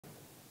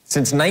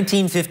Since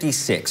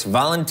 1956,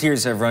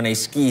 volunteers have run a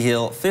ski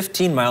hill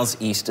 15 miles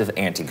east of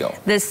Antigo.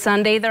 This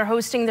Sunday, they're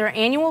hosting their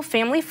annual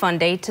Family Fun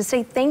Day to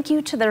say thank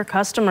you to their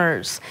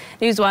customers.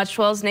 Newswatch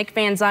 12's Nick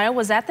Van Zyl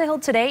was at the hill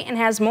today and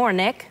has more.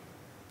 Nick?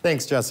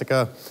 Thanks,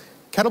 Jessica.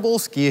 Kettlebowl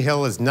Ski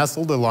Hill is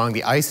nestled along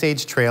the Ice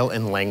Age Trail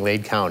in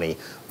Langlade County.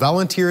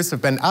 Volunteers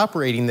have been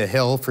operating the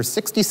hill for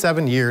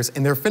 67 years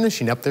and they're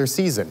finishing up their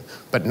season,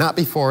 but not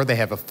before they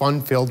have a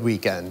fun-filled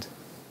weekend.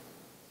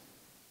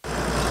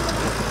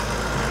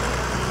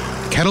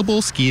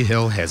 Kettlebowl Ski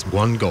Hill has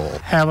one goal: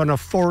 have an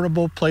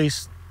affordable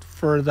place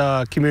for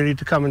the community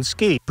to come and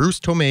ski. Bruce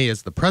Tomei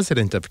is the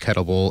president of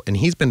Kettlebowl, and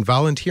he's been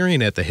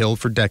volunteering at the hill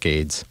for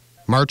decades.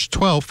 March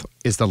 12th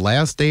is the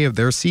last day of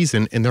their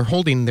season, and they're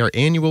holding their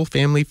annual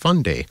Family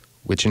Fun Day,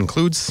 which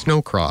includes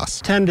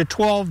snowcross. 10 to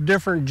 12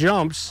 different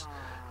jumps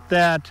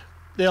that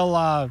they'll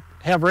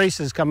have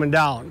races coming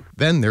down.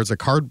 Then there's a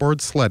cardboard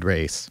sled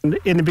race.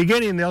 In the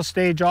beginning, they'll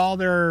stage all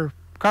their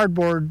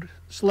cardboard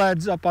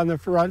sleds up on the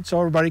front so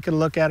everybody can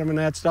look at them and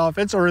that stuff.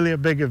 It's really a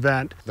big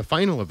event. The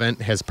final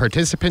event has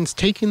participants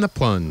taking the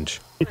plunge.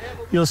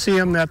 You'll see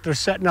them that they're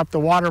setting up the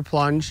water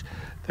plunge.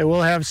 They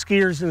will have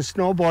skiers and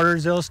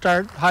snowboarders. They'll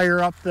start higher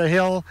up the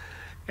hill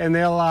and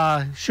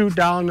they'll shoot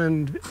down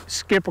and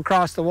skip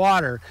across the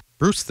water.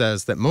 Bruce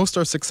says that most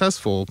are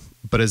successful,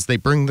 but as they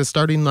bring the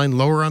starting line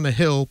lower on the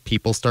hill,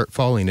 people start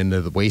falling into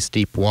the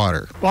waist-deep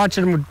water.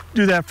 Watching them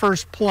do that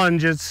first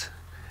plunge,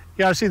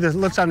 you gotta see the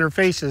looks on their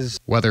faces.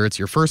 Whether it's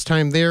your first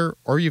time there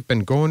or you've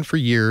been going for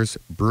years,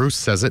 Bruce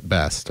says it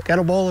best.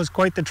 Kettlebowl is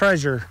quite the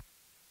treasure.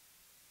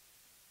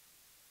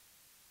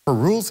 For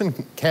rules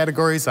and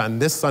categories on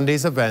this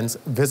Sunday's events,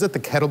 visit the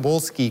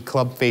Kettlebowl Ski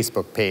Club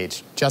Facebook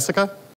page. Jessica?